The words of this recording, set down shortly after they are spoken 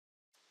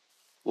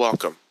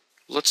Welcome.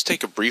 Let's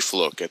take a brief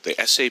look at the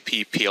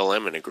SAP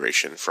PLM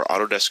integration for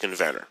Autodesk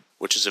Inventor,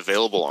 which is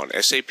available on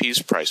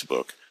SAP's price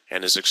book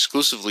and is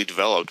exclusively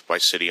developed by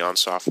City-On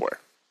Software.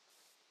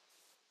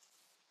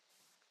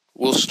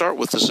 We'll start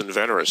with this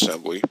Inventor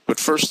assembly, but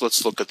first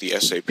let's look at the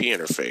SAP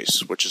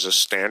interface, which is a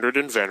standard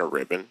Inventor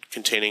ribbon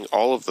containing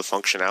all of the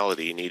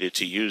functionality needed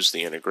to use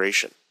the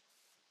integration.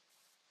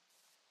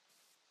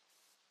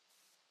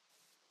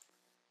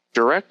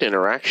 Direct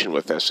interaction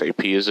with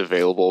SAP is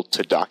available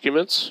to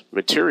documents,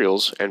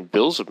 materials, and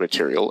bills of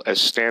material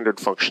as standard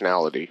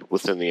functionality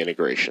within the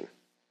integration.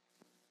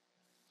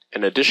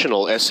 An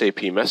additional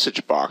SAP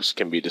message box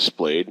can be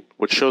displayed,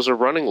 which shows a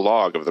running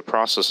log of the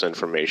process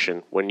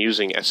information when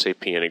using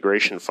SAP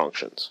integration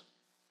functions.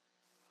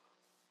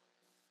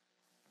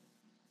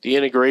 The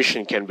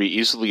integration can be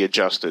easily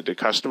adjusted to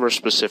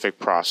customer-specific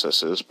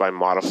processes by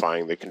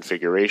modifying the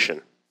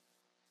configuration.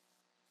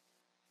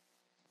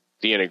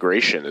 The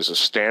integration is a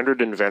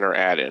standard Inventor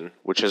add-in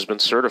which has been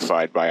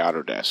certified by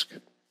Autodesk.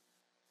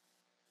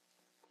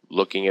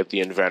 Looking at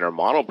the Inventor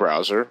model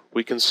browser,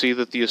 we can see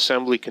that the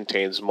assembly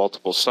contains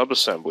multiple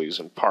sub-assemblies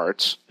and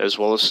parts, as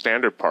well as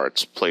standard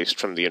parts placed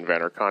from the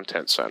Inventor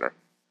Content Center.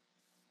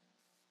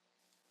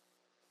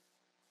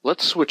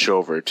 Let's switch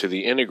over to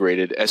the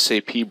integrated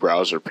SAP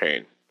browser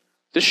pane.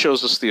 This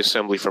shows us the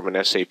assembly from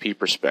an SAP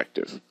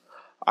perspective.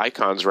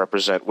 Icons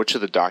represent which of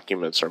the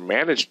documents are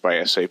managed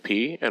by SAP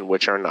and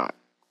which are not.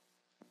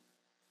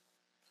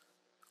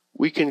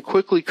 We can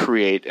quickly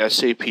create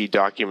SAP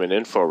document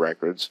info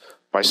records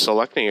by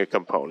selecting a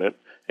component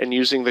and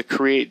using the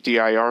Create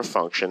DIR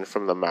function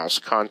from the mouse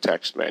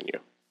context menu.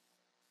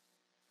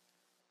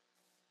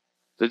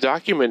 The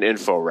document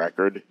info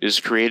record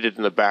is created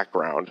in the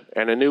background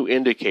and a new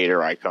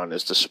indicator icon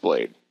is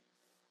displayed.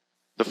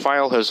 The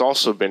file has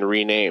also been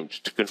renamed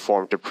to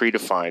conform to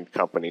predefined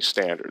company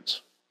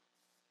standards.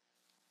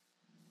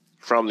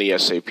 From the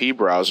SAP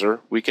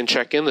browser, we can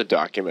check in the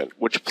document,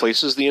 which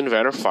places the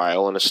Inventor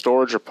file in a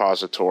storage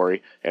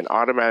repository and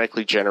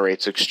automatically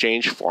generates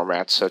exchange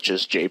formats such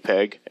as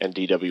JPEG and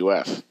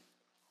DWF.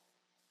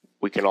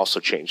 We can also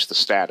change the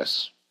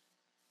status.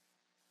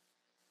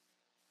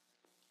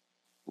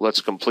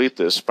 Let's complete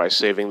this by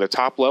saving the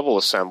top-level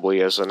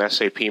assembly as an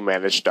SAP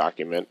managed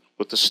document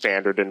with the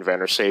standard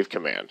Inventor save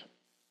command.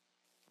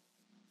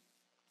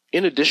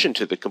 In addition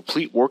to the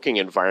complete working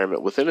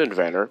environment within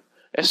Inventor,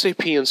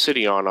 SAP and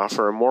City-On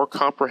offer a more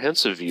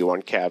comprehensive view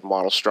on CAD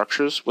model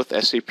structures with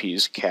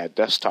SAP's CAD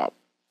desktop.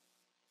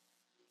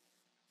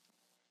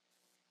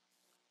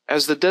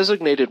 As the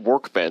designated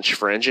workbench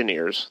for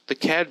engineers, the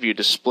CAD view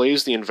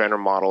displays the Inventor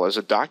model as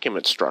a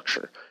document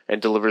structure and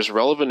delivers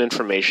relevant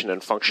information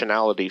and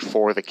functionality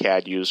for the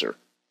CAD user.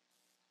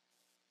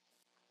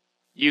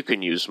 You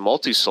can use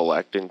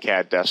multi-select in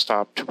CAD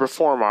desktop to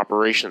perform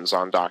operations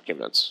on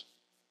documents.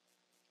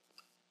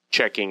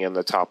 Checking in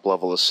the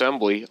top-level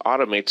assembly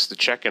automates the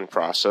check-in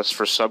process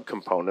for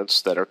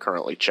subcomponents that are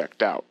currently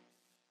checked out.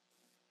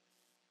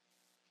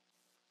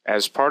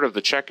 As part of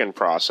the check-in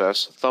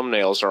process,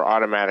 thumbnails are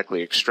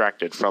automatically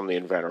extracted from the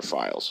Inventor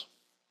files.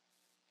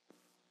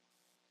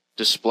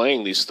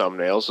 Displaying these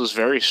thumbnails is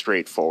very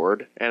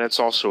straightforward, and it's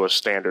also a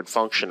standard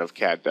function of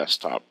CAD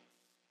Desktop.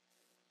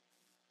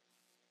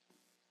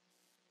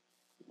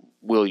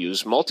 We'll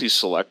use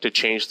multi-select to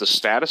change the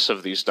status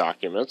of these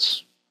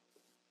documents,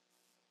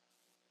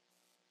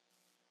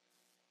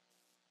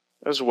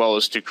 as well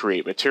as to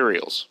create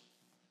materials.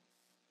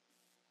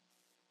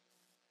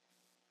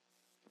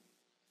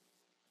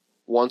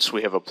 Once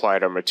we have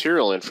applied our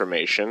material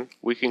information,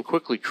 we can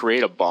quickly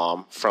create a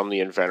BOM from the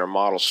Inventor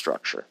model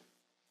structure.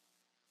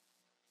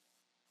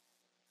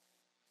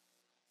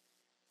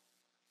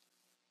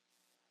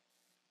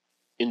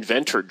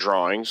 Inventor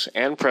drawings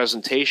and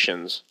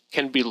presentations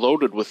can be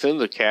loaded within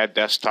the CAD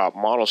desktop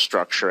model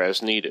structure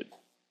as needed.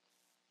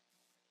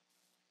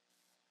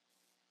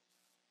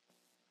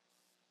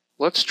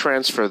 Let's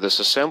transfer this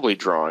assembly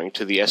drawing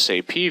to the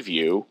SAP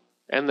view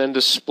and then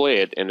display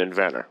it in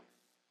Inventor.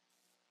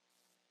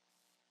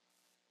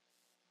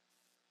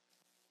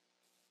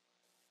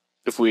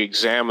 If we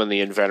examine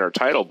the Inventor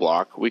title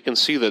block, we can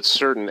see that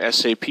certain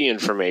SAP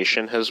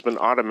information has been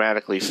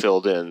automatically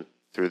filled in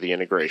through the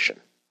integration.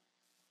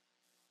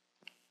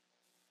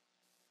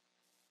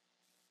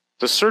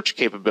 The search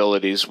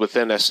capabilities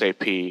within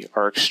SAP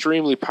are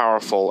extremely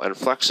powerful and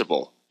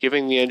flexible,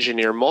 giving the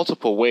engineer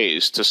multiple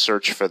ways to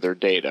search for their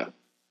data.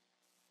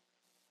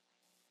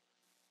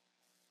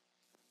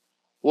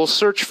 We'll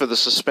search for the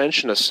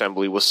suspension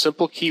assembly with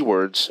simple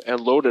keywords and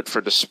load it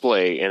for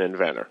display in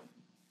Inventor.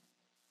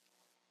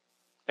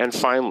 And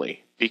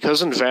finally,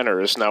 because Inventor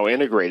is now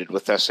integrated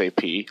with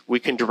SAP, we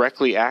can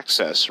directly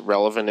access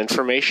relevant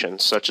information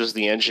such as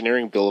the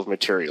engineering bill of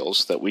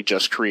materials that we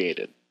just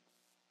created.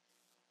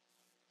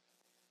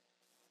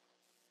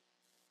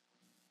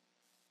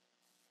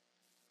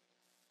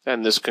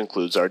 And this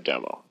concludes our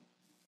demo.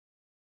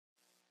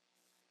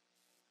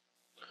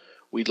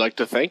 We'd like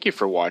to thank you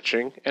for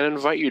watching and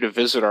invite you to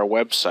visit our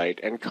website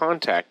and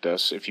contact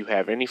us if you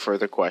have any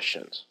further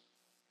questions.